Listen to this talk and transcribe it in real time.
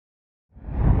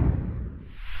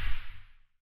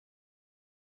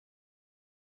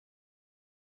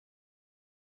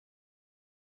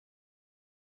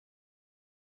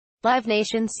Live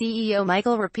Nation CEO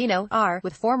Michael Rapino,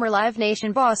 with former Live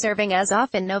Nation boss serving as of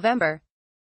in November.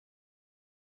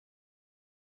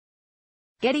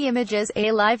 Getty Images,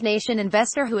 a Live Nation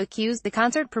investor who accused the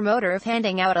concert promoter of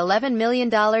handing out $11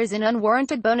 million in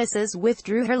unwarranted bonuses,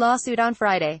 withdrew her lawsuit on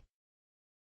Friday.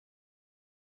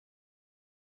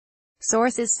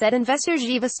 Sources said investor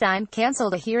Jiva Stein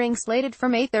canceled a hearing slated for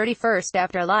May 31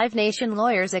 after Live Nation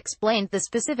lawyers explained the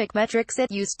specific metrics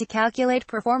it used to calculate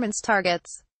performance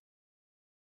targets.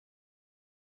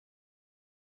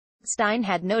 Stein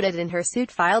had noted in her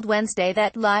suit filed Wednesday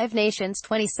that Live Nation's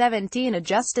 2017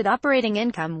 adjusted operating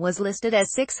income was listed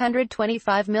as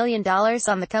 $625 million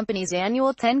on the company's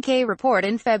annual 10-K report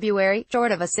in February,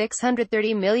 short of a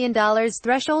 $630 million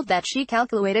threshold that she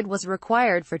calculated was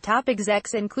required for top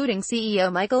execs including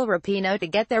CEO Michael Rapino to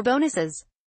get their bonuses.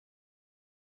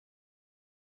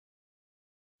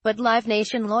 But Live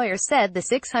Nation lawyers said the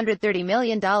 $630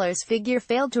 million figure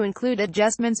failed to include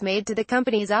adjustments made to the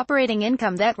company's operating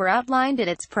income that were outlined in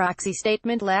its proxy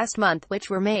statement last month, which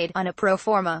were made on a pro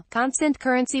forma, constant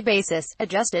currency basis,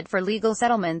 adjusted for legal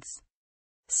settlements.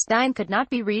 Stein could not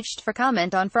be reached for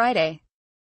comment on Friday.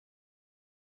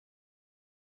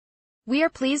 "We are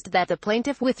pleased that the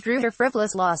plaintiff withdrew her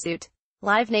frivolous lawsuit,"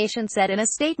 Live Nation said in a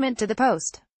statement to the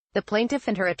Post. The plaintiff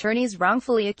and her attorneys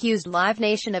wrongfully accused Live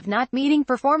Nation of not meeting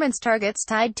performance targets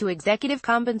tied to executive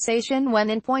compensation when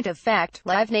in point of fact,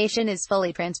 Live Nation is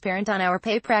fully transparent on our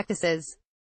pay practices.